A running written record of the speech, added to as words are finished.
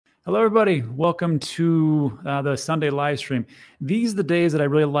Hello, everybody. Welcome to the Sunday live stream. These are the days that I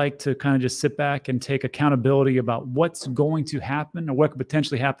really like to kind of just sit back and take accountability about what's going to happen or what could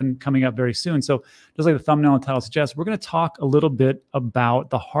potentially happen coming up very soon. So just like the thumbnail and title suggests, we're going to talk a little bit about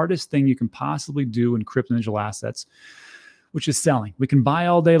the hardest thing you can possibly do in crypto digital assets, which is selling. We can buy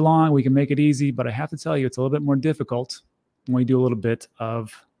all day long. We can make it easy, but I have to tell you, it's a little bit more difficult when we do a little bit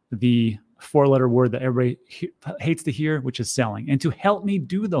of the four-letter word that everybody hates to hear, which is selling. And to help me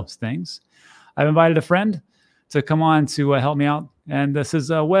do those things, I've invited a friend to come on to help me out. And this is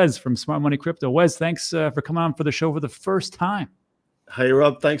Wes from Smart Money Crypto. Wes, thanks for coming on for the show for the first time. Hey,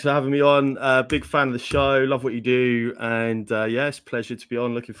 Rob, thanks for having me on. Big fan of the show. Love what you do. And yeah, it's a pleasure to be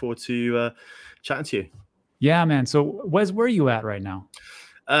on. Looking forward to chatting to you. Yeah, man. So Wes, where are you at right now?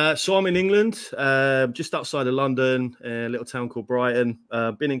 So I'm in England, just outside of London, a little town called Brighton.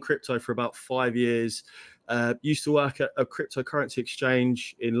 Been in crypto for about 5 years. Used to work at a cryptocurrency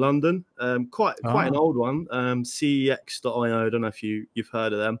exchange in London, quite an old one, CEX.io. I don't know if you've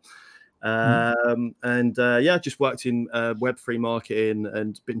heard of them. Yeah, just worked in Web3 marketing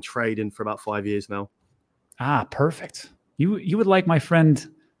and been trading for about 5 years now. Ah, perfect. You would like my friend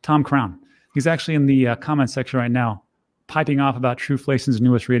Tom Crown. He's actually in the comment section right now, piping off about Truflation's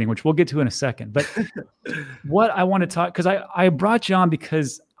newest reading, which we'll get to in a second. But what I want to talk, because I brought you on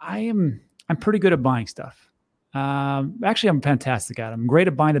because I'm pretty good at buying stuff. Actually, I'm fantastic at it. I'm great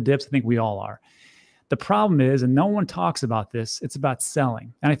at buying the dips. I think we all are. The problem is, and no one talks about this, it's about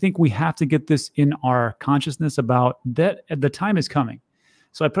selling. And I think we have to get this in our consciousness about that the time is coming.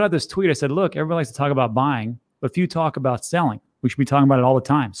 So I put out this tweet. I said, look, everybody likes to talk about buying, but few talk about selling. We should be talking about it all the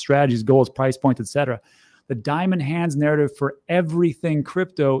time. Strategies, goals, price points, etc. The diamond hands narrative for everything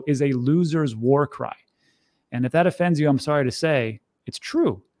crypto is a loser's war cry. And if that offends you, I'm sorry to say, it's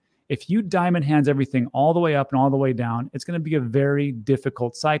true. If you diamond hands everything all the way up and all the way down, it's going to be a very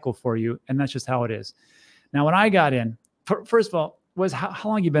difficult cycle for you. And that's just how it is. Now, when I got in, first of all, how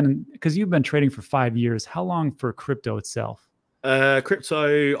long you been in? Because you've been trading for 5 years. How long for crypto itself?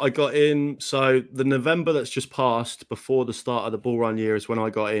 Crypto, I got in. So the November that's just passed before the start of the bull run year is when I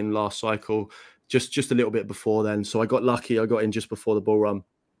got in last cycle. Just a little bit before then. So I got lucky. I got in just before the bull run.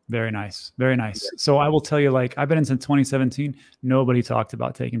 Very nice. Very nice. Yeah. So I will tell you, like, I've been in since 2017. Nobody talked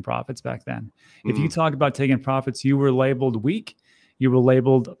about taking profits back then. If you talk about taking profits, you were labeled weak. You were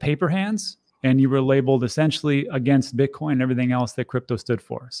labeled paper hands. And you were labeled essentially against Bitcoin and everything else that crypto stood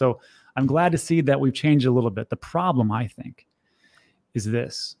for. So I'm glad to see that we've changed a little bit. The problem, I think, is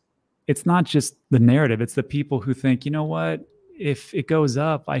this. It's not just the narrative. It's the people who think, you know what? If it goes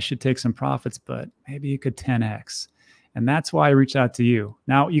up, I should take some profits, but maybe you could 10x. And that's why I reached out to you.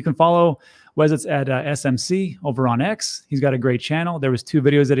 Now, you can follow Wes at SMC over on X. He's got a great channel. There was 2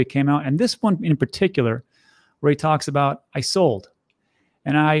 videos that he came out. And this one in particular, where he talks about, I sold.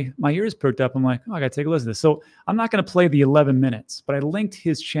 And my ears perked up. I'm like, oh, I got to take a listen to this. So I'm not going to play the 11 minutes, but I linked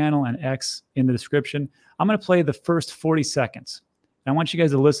his channel and X in the description. I'm going to play the first 40 seconds. And I want you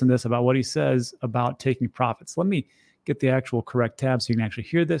guys to listen to this about what he says about taking profits. Let me get the actual correct tab so you can actually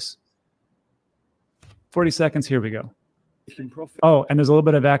hear this. 40 seconds, here we go. Oh, and there's a little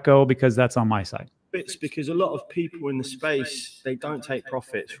bit of echo because that's on my side. It's because a lot of people in the space, they don't take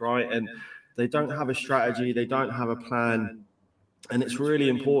profits, right? And they don't have a strategy, they don't have a plan. And it's really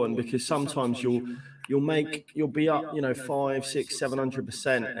important because sometimes you'll be up, you know, 500, 600,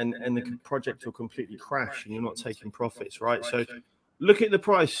 700%, and the project will completely crash and you're not taking profits, right? So look at the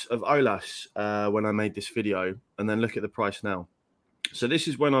price of OLAS when I made this video, and then look at the price now. So this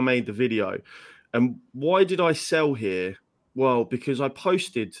is when I made the video. And why did I sell here? Well, because I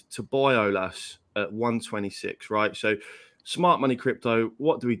posted to buy OLAS at 126, right? So smart money crypto,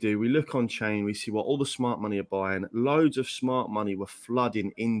 what do? We look on chain, we see what all the smart money are buying. Loads of smart money were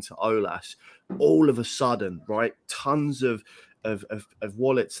flooding into OLAS all of a sudden, right? Tons of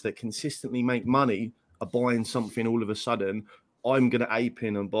wallets that consistently make money are buying something all of a sudden. I'm going to ape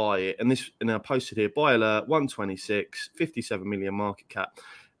in and buy it. And I posted here, buy alert, 126, 57 million market cap.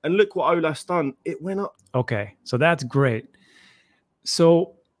 And look what OLAS done. It went up. Okay, so that's great.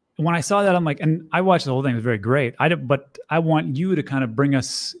 So when I saw that, I'm like, and I watched the whole thing. It was very great. But I want you to kind of bring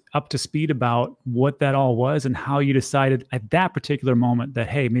us up to speed about what that all was and how you decided at that particular moment that,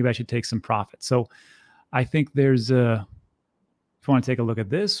 hey, maybe I should take some profit. So I think there's if you want to take a look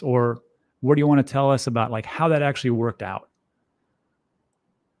at this, or what do you want to tell us about like how that actually worked out?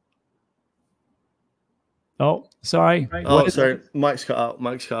 Oh, sorry. Oh, sorry. Mic's cut out.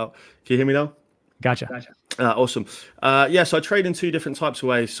 Can you hear me now? Gotcha. Awesome. Yeah, so I trade in two different types of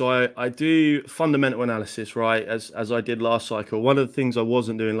ways. So I do fundamental analysis, right? As I did last cycle. One of the things I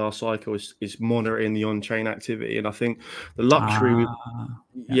wasn't doing last cycle is monitoring the on-chain activity. And I think the luxury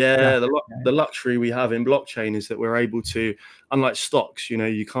Yeah. the luxury we have in blockchain is that we're able to, unlike stocks, you know,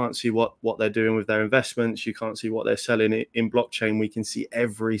 you can't see what they're doing with their investments. You can't see what they're selling. In blockchain, we can see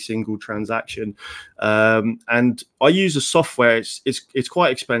every single transaction. And I use a software. It's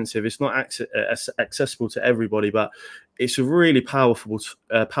quite expensive. It's not accessible to everybody, but it's a really powerful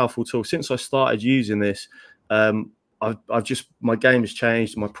tool. Since I started using this, I've just, my game has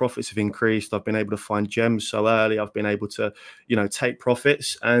changed. My profits have increased. I've been able to find gems so early. I've been able to, you know, take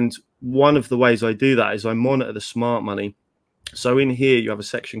profits. And one of the ways I do that is I monitor the smart money. So in here, you have a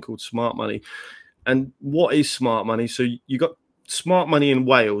section called smart money. And what is smart money? So you got smart money in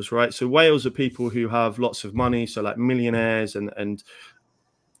whales, right? So whales are people who have lots of money. So like millionaires, and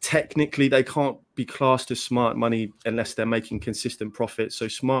technically they can't be classed as smart money unless they're making consistent profits. So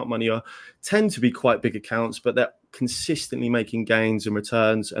smart money tend to be quite big accounts, but they're consistently making gains and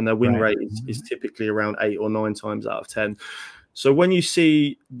returns, and their win rate is typically around 8 or 9 times out of 10. So when you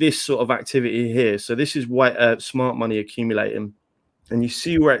see this sort of activity here, so this is smart money accumulating, and you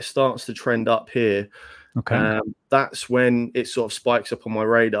see where it starts to trend up here. Okay. That's when it sort of spikes up on my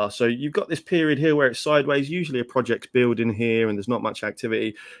radar. So you've got this period here where it's sideways. Usually a project's building here and there's not much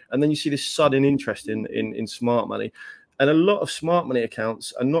activity. And then you see this sudden interest in smart money. And a lot of smart money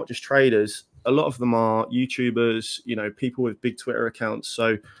accounts are not just traders. A lot of them are YouTubers, you know, people with big Twitter accounts.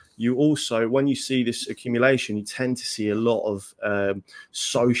 So you also, when you see this accumulation, you tend to see a lot of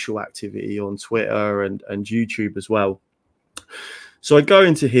social activity on Twitter and YouTube as well. So I go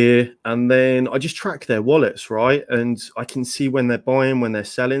into here and then I just track their wallets, right? And I can see when they're buying, when they're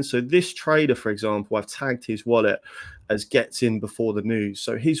selling. So this trader, for example, I've tagged his wallet as gets in before the news.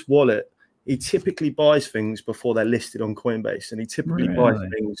 So his wallet, he typically buys things before they're listed on Coinbase, and he typically buys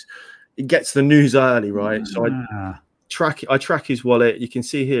things, he gets the news early, right? So I track his wallet. You can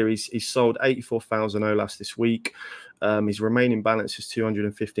see here he's sold 84,000 OLAS this week. His remaining balance is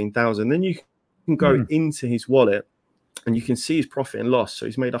 215,000. Then you can go into his wallet and you can see his profit and loss. So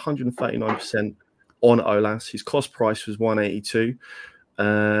he's made 139% on OLAS. His cost price was 182.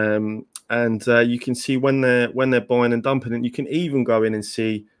 You can see when they're buying and dumping, and you can even go in and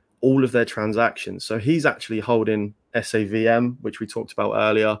see all of their transactions. So he's actually holding SAVM, which we talked about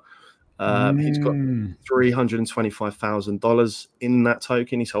earlier. He's got $325,000 in that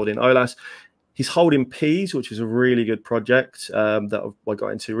token. He's holding OLAS. He's holding Peas, which is a really good project that I got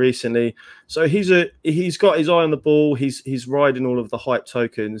into recently. So he's got his eye on the ball. He's riding all of the hype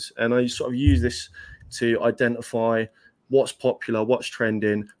tokens, and I sort of use this to identify what's popular, what's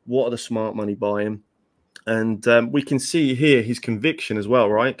trending, what are the smart money buying. And we can see here his conviction as well,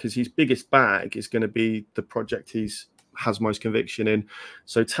 right? Because his biggest bag is going to be the project has most conviction in.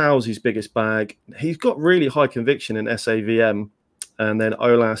 So Tau's his biggest bag. He's got really high conviction in SAVM, and then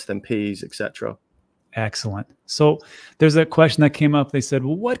OLAS, then Peas, etc. Excellent. So there's a question that came up. They said,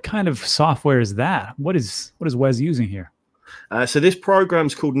 well, what kind of software is that? What is Wes using here? So this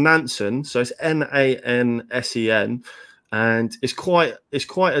program's called NAUSEUM. So it's NANSEN, and it's quite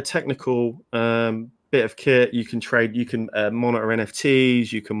a technical bit of kit. You can trade, you can monitor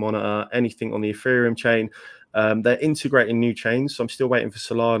NFTs, you can monitor anything on the Ethereum chain. They're integrating new chains, so I'm still waiting for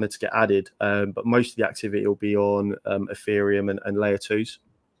Solana to get added, but most of the activity will be on Ethereum and layer 2s.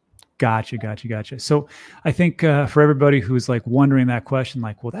 Gotcha. So I think for everybody who's like wondering that question,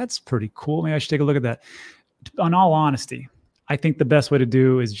 like, well, that's pretty cool, maybe I should take a look at that. On all honesty, I think the best way to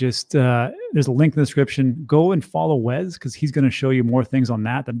do is just, there's a link in the description. Go and follow Wes, because he's going to show you more things on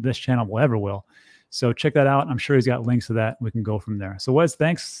that than this channel will ever will. So check that out. I'm sure he's got links to that. We can go from there. So Wes,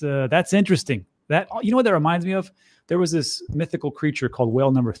 thanks. That's interesting. That, you know what that reminds me of? There was this mythical creature called whale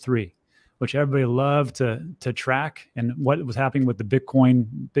number 3, which everybody loved to track, and what was happening with the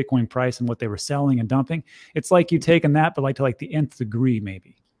Bitcoin price and what they were selling and dumping. It's like you taken that, but like to like the nth degree,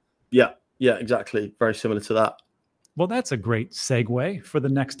 maybe. Yeah, exactly. Very similar to that. Well, that's a great segue for the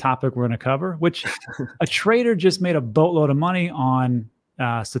next topic we're going to cover, which a trader just made a boatload of money on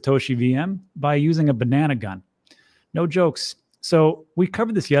Satoshi VM by using a banana gun. No jokes. So we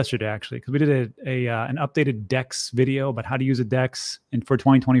covered this yesterday, actually, because we did an updated DEX video about how to use a DEX. And for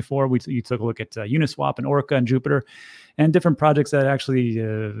 2024, you took a look at Uniswap and Orca and Jupiter and different projects that actually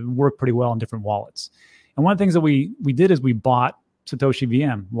work pretty well in different wallets. And one of the things that we did is we bought Satoshi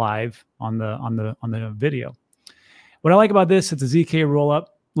VM live on the video. What I like about this, it's a ZK rollup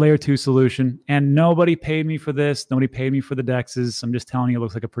layer 2 solution, and nobody paid me for this. Nobody paid me for the DEXs. I'm just telling you, it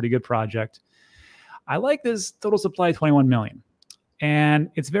looks like a pretty good project. I like this total supply 21 million. And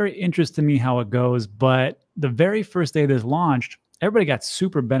it's very interesting to me how it goes, but the very first day this launched, everybody got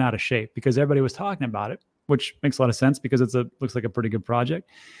super bent out of shape because everybody was talking about it, which makes a lot of sense because looks like a pretty good project.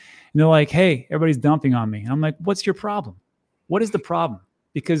 And they're like, hey, everybody's dumping on me. And I'm like, what's your problem? What is the problem?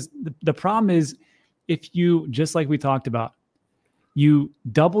 Because the problem is, if you, just like we talked about, you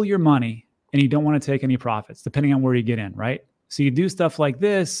double your money and you don't want to take any profits, depending on where you get in, right? So you do stuff like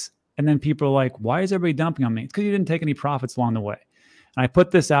this, and then people are like, why is everybody dumping on me? It's because you didn't take any profits along the way. And I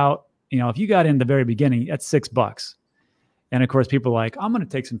put this out, if you got in the very beginning, that's $6. And of course, people are like, I'm going to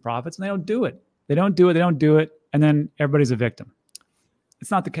take some profits, and they don't do it. They don't do it. They don't do it. And then everybody's a victim.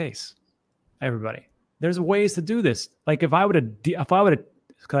 It's not the case, everybody. There's ways to do this. Like if I would have,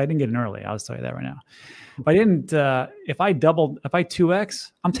 because I didn't get in early, I'll tell you that right now. If I didn't, if I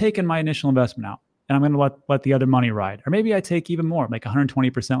 2X, I'm taking my initial investment out, and I'm going to let the other money ride. Or maybe I take even more, like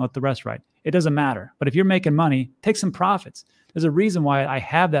 120%, let the rest ride. It doesn't matter. But if you're making money, take some profits. There's a reason why I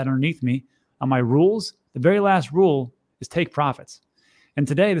have that underneath me on my rules. The very last rule is take profits. And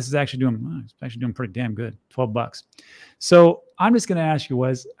today, this is actually doing pretty damn good, $12. So I'm just going to ask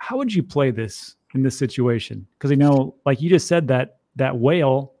you, how would you play this in this situation? Because like you just said, that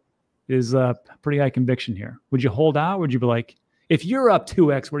whale is a pretty high conviction here. Would you hold out? Would you be like, if you're up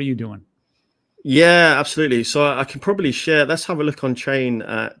 2X, what are you doing? Yeah, absolutely. So I can probably share. Let's have a look on chain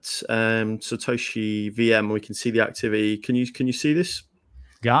at Satoshi VM. We can see the activity. Can you see this?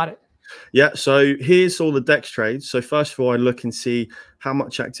 Got it. Yeah, so here's all the DEX trades. So first of all, I look and see how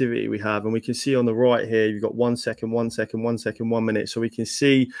much activity we have. And we can see on the right here, you've got 1 second, 1 second, 1 second, 1 minute. So we can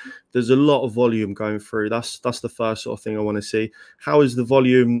see there's a lot of volume going through. That's the first sort of thing I want to see. How is the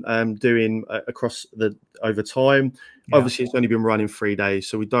volume doing across over time? Yeah. Obviously, it's only been running 3 days,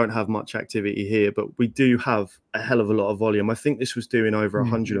 so we don't have much activity here, but we do have a hell of a lot of volume. I think this was doing over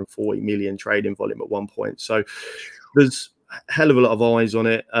 140 million trading volume at one point. So there's hell of a lot of eyes on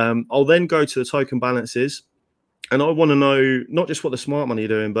it. I'll then go to the token balances, and I want to know not just what the smart money are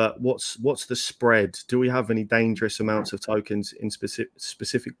doing, but what's the spread. Do we have any dangerous amounts of tokens in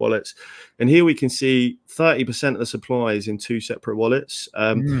specific wallets? And here we can see 30% of the supply is in 2 separate wallets.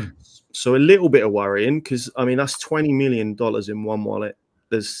 So a little bit of worrying, because I mean that's $20 million in one wallet.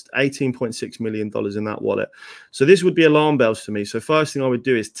 There's $18.6 million in that wallet. So this would be alarm bells to me. So first thing I would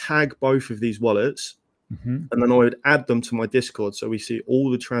do is tag both of these wallets. And then I would add them to my Discord so we see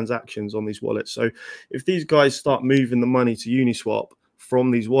all the transactions on these wallets. So if these guys start moving the money to Uniswap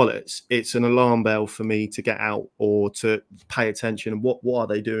from these wallets, it's an alarm bell for me to get out or to pay attention. And what are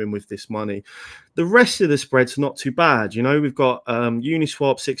they doing with this money? The rest of the spread's not too bad. We've got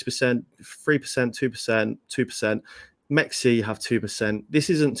Uniswap 6%, 3%, 2%, 2%. Mexi have 2%. This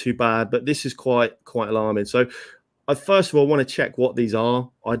isn't too bad, but this is quite alarming. So first of all, I want to check what these are.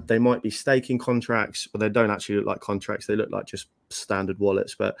 They might be staking contracts, but they don't actually look like contracts. They look like just standard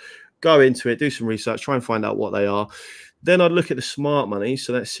wallets. But go into it, do some research, try and find out what they are. Then I'd look at the smart money.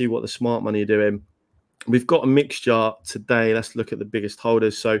 So let's see what the smart money are doing. We've got a mixture today. Let's look at the biggest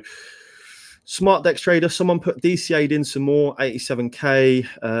holders. So Smart Dex Trader, someone put DCA'd in some more,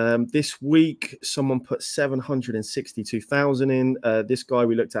 87K. This week, someone put 762,000 in. This guy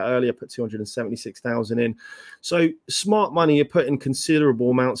we looked at earlier put 276,000 in. So smart money, you're putting considerable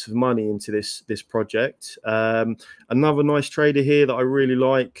amounts of money into this project. Another nice trader here that I really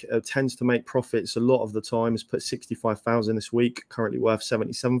like, tends to make profits a lot of the time, has put 65,000 this week, currently worth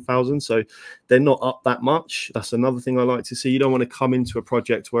 77,000. So they're not up that much. That's another thing I like to see. You don't want to come into a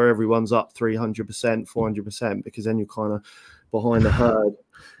project where everyone's up 300%, 400%, because then you're kind of behind the herd.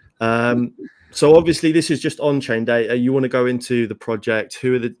 So obviously this is just on-chain data. You want to go into the project.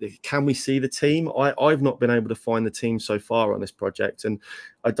 Can we see the team? I've not been able to find the team so far on this project, and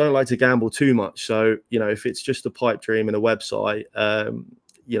I don't like to gamble too much. So, if it's just a pipe dream and a website, I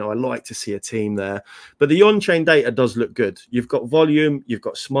like to see a team there. But the on-chain data does look good. You've got volume, you've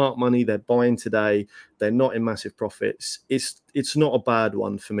got smart money. They're buying today. They're not in massive profits. It's not a bad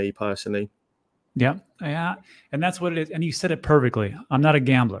one for me personally. Yeah. And that's what it is. And you said it perfectly. I'm not a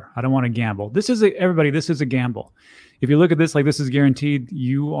gambler. I don't want to gamble. This is everybody, this is a gamble. If you look at this like this is guaranteed,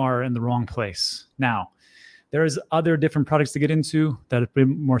 you are in the wrong place. Now, there's other different products to get into that are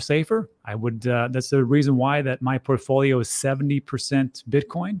more safer. That's the reason why that my portfolio is 70%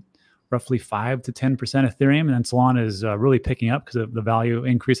 Bitcoin, roughly 5 to 10% Ethereum, and then Solana is really picking up because of the value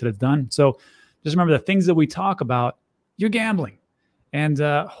increase that it's done. So just remember, the things that we talk about, you're gambling. And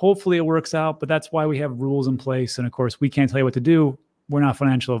hopefully it works out, but that's why we have rules in place. And of course, we can't tell you what to do. We're not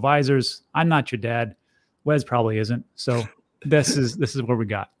financial advisors. I'm not your dad. Wes probably isn't. So this is what we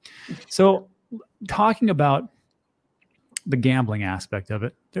got. So talking about the gambling aspect of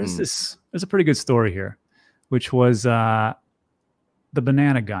it, there's a pretty good story here, which was the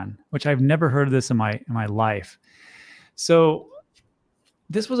banana gun, which I've never heard of this in my life. So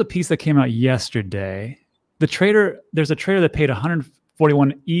this was a piece that came out yesterday. There's a trader that paid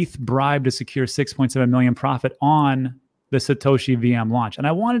 141 ETH bribe to secure 6.7 million profit on the Satoshi VM launch. And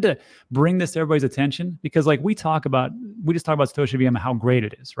I wanted to bring this to everybody's attention because like we just talk about Satoshi VM and how great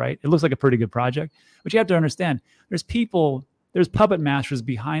it is, right? It looks like a pretty good project, but you have to understand there's puppet masters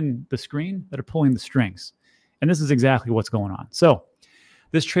behind the screen that are pulling the strings. And this is exactly what's going on. So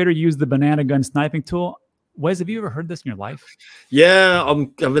this trader used the banana gun sniping tool. Wes, have you ever heard this in your life? Yeah,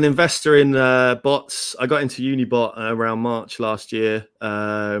 I'm an investor in bots. I got into Unibot around March last year,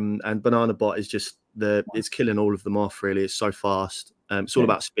 and Banana Bot is just it's killing all of them off. Really, it's so fast. It's all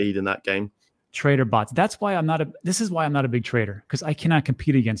about speed in that game. Trader bots. This is why I'm not a big trader, because I cannot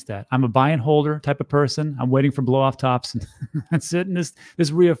compete against that. I'm a buy and holder type of person. I'm waiting for blow off tops, and that's it. And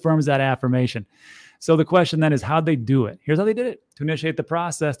this reaffirms that affirmation. So the question then is how'd they do it? Here's how they did it. To initiate the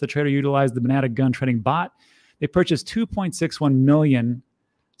process, the trader utilized the banana gun trading bot. They purchased 2.61 million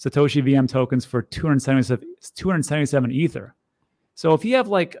Satoshi VM tokens for 277 Ether. So if you have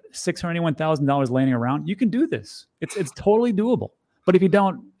like $681,000 laying around, you can do this. It's totally doable. But if you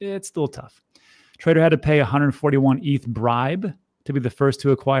don't, it's still tough. Trader had to pay 141 ETH bribe to be the first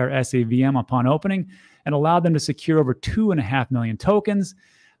to acquire SAVM upon opening and allowed them to secure over 2.5 million tokens.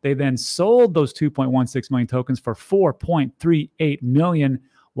 They then sold those 2.16 million tokens for 4.38 million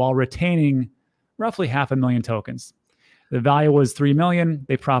while retaining roughly 500,000 tokens. The value was 3 million.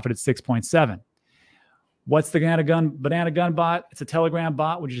 They profited 6.7. What's the banana gun bot? It's a Telegram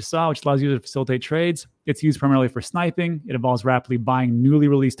bot, which you just saw, which allows you to facilitate trades. It's used primarily for sniping. It involves rapidly buying newly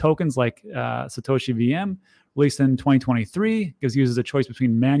released tokens like Satoshi VM, released in 2023. Gives users a choice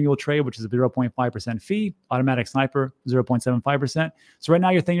between manual trade, which is a 0.5% fee, automatic sniper, 0.75%. So right now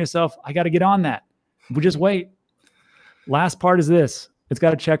you're thinking to yourself, I got to get on that. But just wait. Last part is this. It's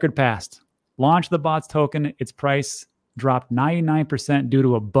got a checkered past. Launch the bot's token. Its price dropped 99% due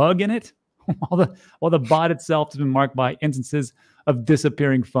to a bug in it, while the bot itself has been marked by instances of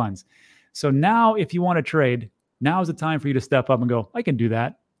disappearing funds. So now if you want to trade, now is the time for you to step up and go, I can do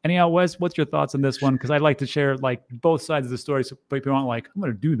that. Anyhow, Wes, what's your thoughts on this one? Because I'd like to share like both sides of the story so people aren't like, I'm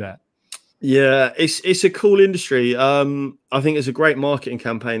going to do that. Yeah, it's a cool industry. I think it's a great marketing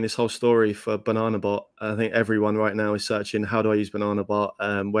campaign, this whole story for Banana Bot. I think everyone right now is searching, how do I use Banana Bot?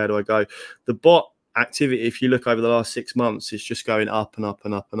 Where do I go? The bot activity, if you look over the last 6 months, is just going up and up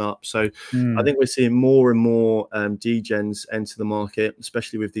and up and up. So I think we're seeing more and more degens enter the market,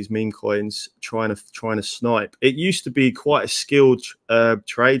 especially with these meme coins trying to snipe. It used to be quite a skilled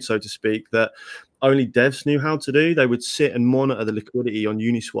trade, so to speak, that only devs knew how to do. They would sit and monitor the liquidity on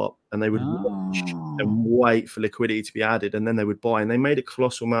Uniswap, and they would watch and wait for liquidity to be added, and then they would buy. And they made a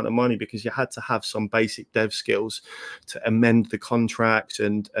colossal amount of money because you had to have some basic dev skills to amend the contracts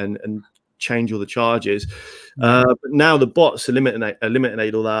and change all the charges. But now the bots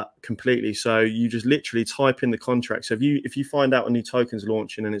eliminate all that completely. So you just literally type in the contract. So if you find out a new token's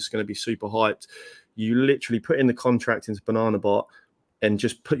launching and it's going to be super hyped, you literally put in the contract into Banana Bot and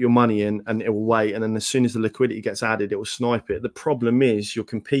just put your money in, and it will wait. And then as soon as the liquidity gets added, it will snipe it. The problem is you're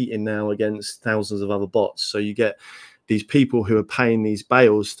competing now against thousands of other bots. So you get these people who are paying these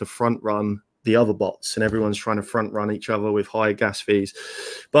bails to front run the other bots, and everyone's trying to front run each other with high gas fees.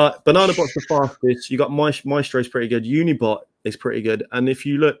 But Banana Bot's the fastest. You got Maestro's pretty good. Unibot is pretty good. And if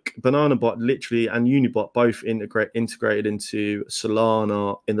you look, Banana Bot literally and Unibot both integrated into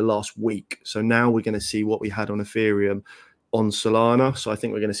Solana in the last week. So now we're going to see what we had on Ethereum on Solana. So I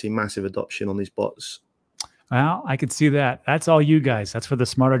think we're going to see massive adoption on these bots. Well, I could see that. That's all you guys. That's for the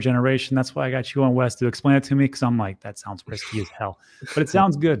smarter generation. That's why I got you on Wes to explain it to me, because I'm like, that sounds risky as hell. But it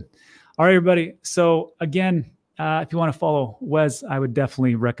sounds good. All right, everybody. So again, if you want to follow Wes, I would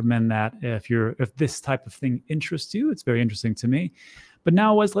definitely recommend that. If this type of thing interests you, it's very interesting to me. But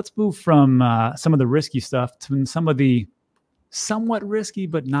now, Wes, let's move from some of the risky stuff to some of the somewhat risky,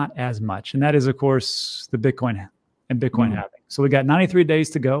 but not as much. And that is, of course, the Bitcoin and Bitcoin halving. So we got 93 days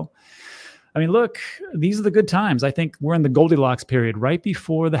to go. I mean, look, these are the good times. I think we're in the Goldilocks period right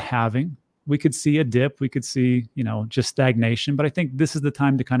before the halving. We could see a dip. We could see, just stagnation. But I think this is the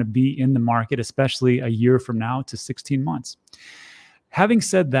time to kind of be in the market, especially a year from now to 16 months. Having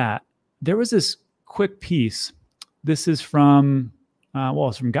said that, there was this quick piece. This is from,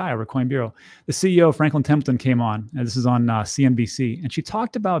 it's from Guy over Coin Bureau. The CEO, Franklin Templeton, came on, and this is on CNBC. And she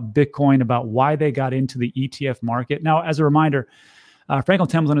talked about Bitcoin, about why they got into the ETF market. Now, as a reminder, Franklin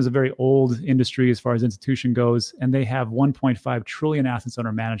Templeton is a very old industry as far as institution goes, and they have 1.5 trillion assets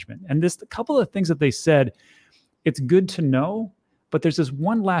under management. And a couple of things that they said, it's good to know, But there's this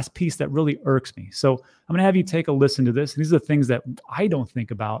one last piece that really irks me. So I'm going to have you take a listen to this. These are the things that I don't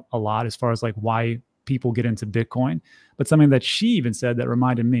think about a lot as far as like why people get into Bitcoin, but something that she even said that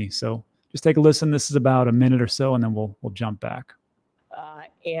reminded me. So just take a listen. This is about a minute or so, and then we'll jump back.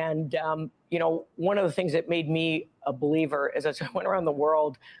 You know, one of the things that made me a believer is as I went around the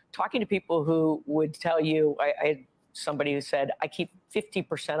world talking to people who would tell you, I had somebody who said, I keep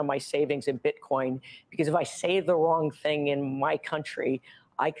 50% of my savings in Bitcoin because if I say the wrong thing in my country,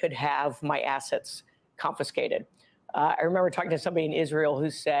 I could have my assets confiscated. I remember talking to somebody in Israel who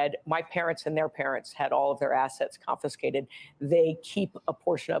said, my parents and their parents had all of their assets confiscated. They keep a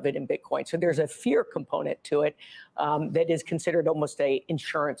portion of it in Bitcoin. So there's a fear component to it that is considered almost a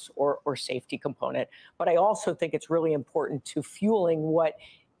insurance or safety component. But I also think it's really important to fueling what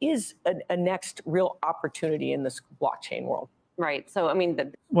is a next real opportunity in this blockchain world. Right. So, I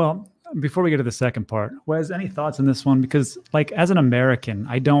mean, well, before we get to the second part, Wes, any thoughts on this one? Because like as an American,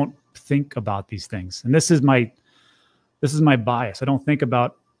 I don't think about these things. And this is my bias. I don't think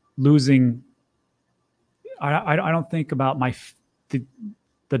about losing. I don't think about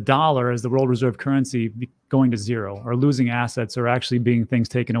the dollar as the world reserve currency going to zero or losing assets or actually being things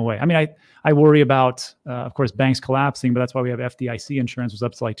taken away. I mean, I worry about, of course, banks collapsing, but that's why we have FDIC insurance was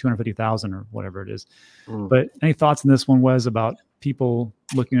up to like 250,000 or whatever it is. But any thoughts on this one, Wes, about people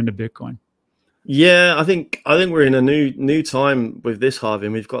looking into Bitcoin? Yeah, I think we're in a new time with this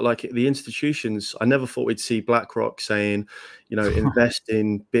halving. We've got like the institutions. I never thought we'd see BlackRock saying, you know, invest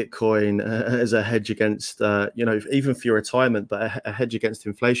in Bitcoin as a hedge against, you know, even for your retirement, but a hedge against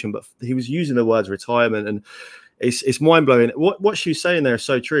inflation. But he was using the words retirement, and it's mind blowing. What she's saying there is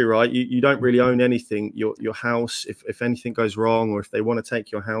so true, right? You don't really own anything. Your house, if anything goes wrong, or if they want to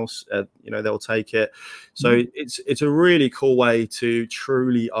take your house, you know, they'll take it. So it's a really cool way to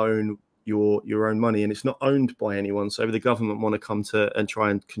truly own your own money, and it's not owned by anyone. So if the government want to come to and try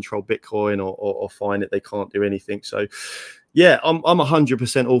and control Bitcoin or fine it, they can't do anything. So yeah, I'm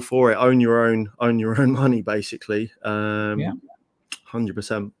 100% all for it. Own your own money, basically. Yeah,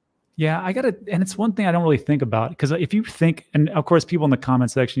 100%. Yeah, and it's one thing I don't really think about, because if you think, and of course people in the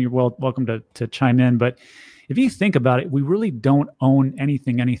comment section, you're welcome to chime in, but if you think about it, we really don't own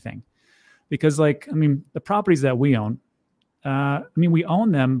anything, because like, I mean, the properties that we own, I mean, we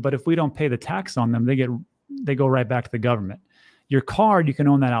own them, but if we don't pay the tax on them, they go right back to the government. Your card, you can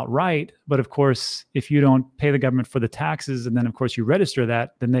own that outright, but of course, if you don't pay the government for the taxes, and then of course you register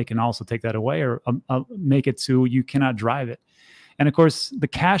that, then they can also take that away or make it so you cannot drive it. And of course, the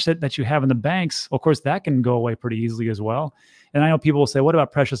cash that you have in the banks, of course, that can go away pretty easily as well. And I know people will say, what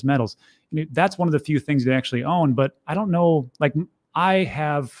about precious metals? I mean, that's one of the few things you actually own, but I don't know, like I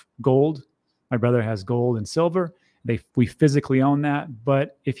have gold, my brother has gold and silver. We physically own that,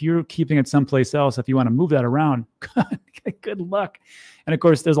 but if you're keeping it someplace else, if you want to move that around, good luck. And of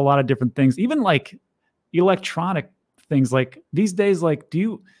course, there's a lot of different things, even like electronic things. Like these days, like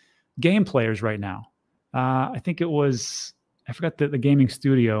game players right now, I think it was, I forgot the gaming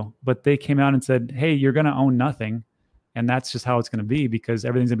studio, but they came out and said, hey, you're going to own nothing. And that's just how it's going to be, because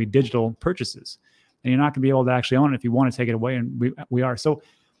everything's going to be digital purchases, and you're not going to be able to actually own it if you want to take it away. And we are. So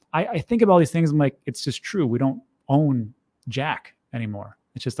I think about all these things. I'm like, it's just true. We don't own jack anymore.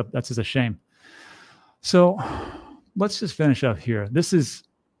 It's just that's just a shame. So let's just finish up here. That's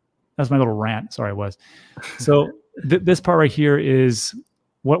my little rant. Sorry, Wes. So this part right here is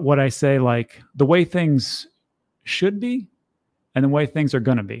what I say, like the way things should be and the way things are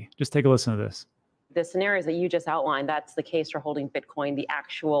going to be. Just take a listen to this. The scenarios that you just outlined, that's the case for holding Bitcoin, the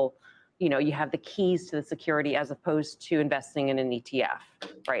actual, you know, you have the keys to the security as opposed to investing in an ETF,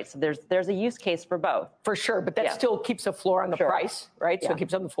 right? So there's a use case for both. For sure, but that still keeps a floor on the price, right? So it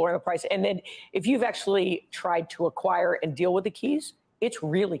keeps on the floor on the price. And then if you've actually tried to acquire and deal with the keys, it's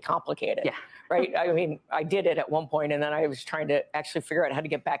really complicated, right? I mean, I did it at one point, and then I was trying to actually figure out how to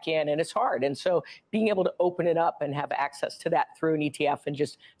get back in, and it's hard. And so being able to open it up and have access to that through an ETF and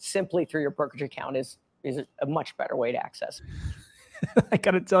just simply through your brokerage account is a much better way to access. I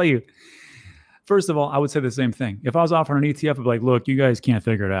got to tell you, first of all, I would say the same thing. If I was offering an ETF, I'd be like, look, you guys can't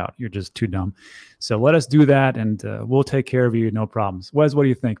figure it out. You're just too dumb. So let us do that, and we'll take care of you. No problems. Wes, what do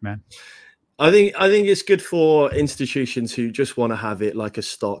you think, man? I think it's good for institutions who just want to have it like a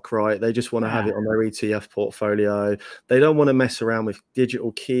stock, right? They just want to have it on their ETF portfolio. They don't want to mess around with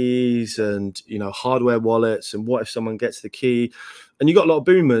digital keys and, you know, hardware wallets. And what if someone gets the key? And you got a lot of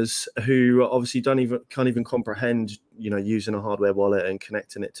boomers who obviously can't even comprehend, you know, using a hardware wallet and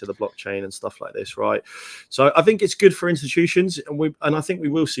connecting it to the blockchain and stuff like this, right? So I think it's good for institutions, and I think we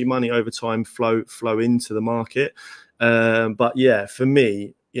will see money over time flow into the market. But yeah, for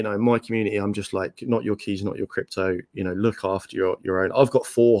me, you know, in my community, I'm just like, not your keys, not your crypto, you know, look after your own. I've got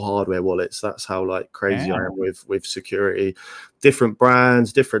 4 hardware wallets. That's how like crazy I am with security, different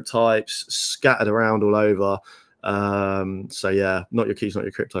brands, different types, scattered around all over. So yeah, not your keys, not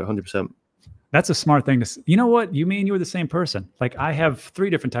your crypto, 100%. That's a smart thing to, you know what? You mean you were the same person. Like I have 3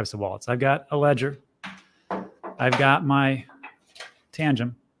 different types of wallets. I've got a Ledger. I've got my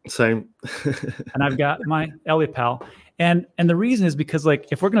Tangent. Same. And I've got my Elipal. And the reason is because like,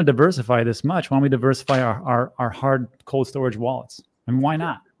 if we're going to diversify this much, why don't we diversify our hard cold storage wallets? And why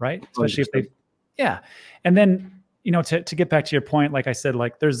not? Right. Especially 100%. If they, yeah. And then, you know, to get back to your point, like I said,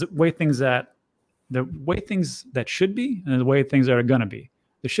 like there's the way things that should be and the way things that are going to be.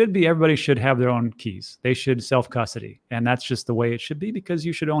 There should be, everybody should have their own keys. They should self-custody. And that's just the way it should be, because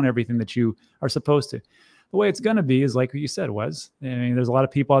you should own everything that you are supposed to. The way it's going to be is like what you said, Wes. I mean, there's a lot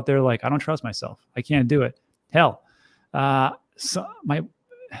of people out there like, I don't trust myself. I can't do it. Hell, so my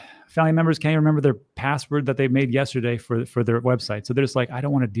family members can't even remember their password that they made yesterday for their website. So they're just like, I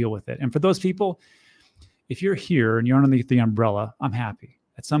don't want to deal with it. And for those people, if you're here and you're underneath the umbrella, I'm happy.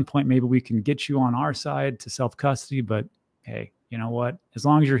 At some point, maybe we can get you on our side to self-custody, but hey, you know what? As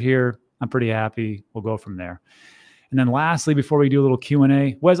long as you're here, I'm pretty happy. We'll go from there. And then lastly, before we do a little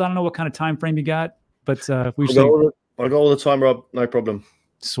Q&A, Wes, I don't know what kind of time frame you got, but if we I got all the time, Rob. No problem.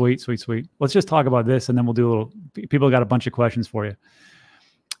 Sweet, sweet, sweet. Let's just talk about this, and then we'll do a little. People got a bunch of questions for you.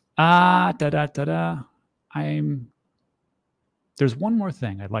 There's one more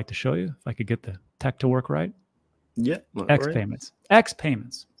thing I'd like to show you, if I could get the tech to work right. Yeah. X payments. X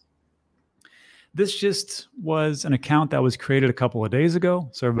payments. This just was an account that was created a couple of days ago,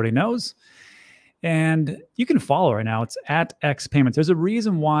 so everybody knows. And you can follow right now. It's at X payments. There's a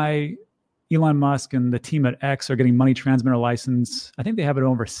reason why Elon Musk and the team at X are getting money transmitter license. I think they have it in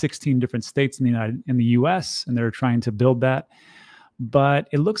over 16 different states in the US, and they're trying to build that. But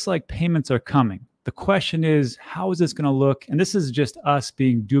it looks like payments are coming. The question is, how is this going to look? And this is just us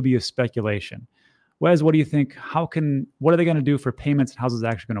being dubious speculation. Wes, what do you think? What are they going to do for payments, and how's this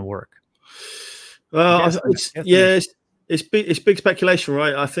actually going to work? Well, it's big speculation,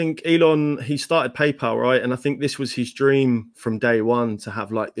 right? I think Elon, he started PayPal, right? And I think this was his dream from day one, to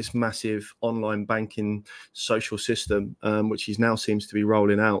have like this massive online banking social system, which he now seems to be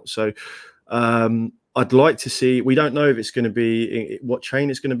rolling out. So I'd like to see, we don't know if it's going to be, what chain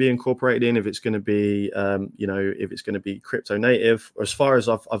it's going to be incorporated in, if it's going to be, you know, if it's going to be crypto native, or as far as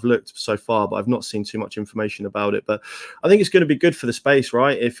I've looked so far, but I've not seen too much information about it. But I think it's going to be good for the space,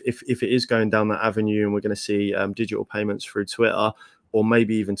 right? If it is going down that avenue, and we're going to see digital payments through Twitter, or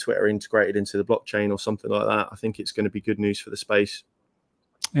maybe even Twitter integrated into the blockchain or something like that, I think it's going to be good news for the space.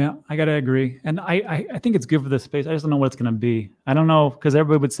 Yeah, I got to agree. And I think it's good for the space. I just don't know what it's going to be. I don't know, because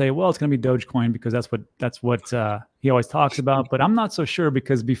everybody would say, well, it's going to be Dogecoin, because that's what he always talks about. But I'm not so sure,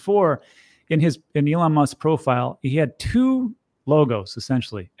 because before in Elon Musk's profile, he had 2 logos,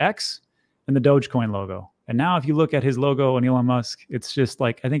 essentially, X and the Dogecoin logo. And now if you look at his logo and Elon Musk, it's just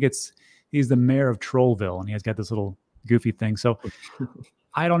like, I think he's the mayor of Trollville, and he has got this little goofy thing. So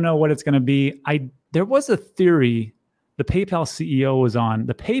I don't know what it's going to be. There was a theory. The PayPal CEO was on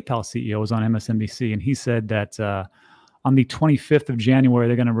MSNBC, and he said that on the 25th of January,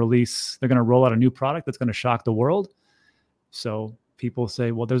 they're going to roll out a new product that's going to shock the world. So people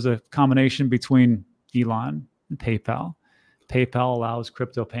say, well, there's a combination between Elon and PayPal. PayPal allows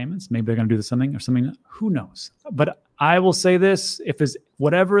crypto payments. Maybe they're going to do something or something. Who knows? But I will say this: if it's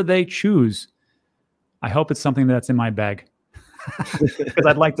whatever they choose, I hope it's something that's in my bag. Because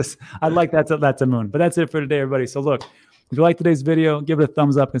I'd like that to moon. But that's it for today, everybody. So look, if you like today's video, give it a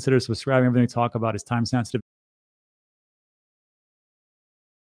thumbs up. Consider subscribing. Everything we talk about is time sensitive.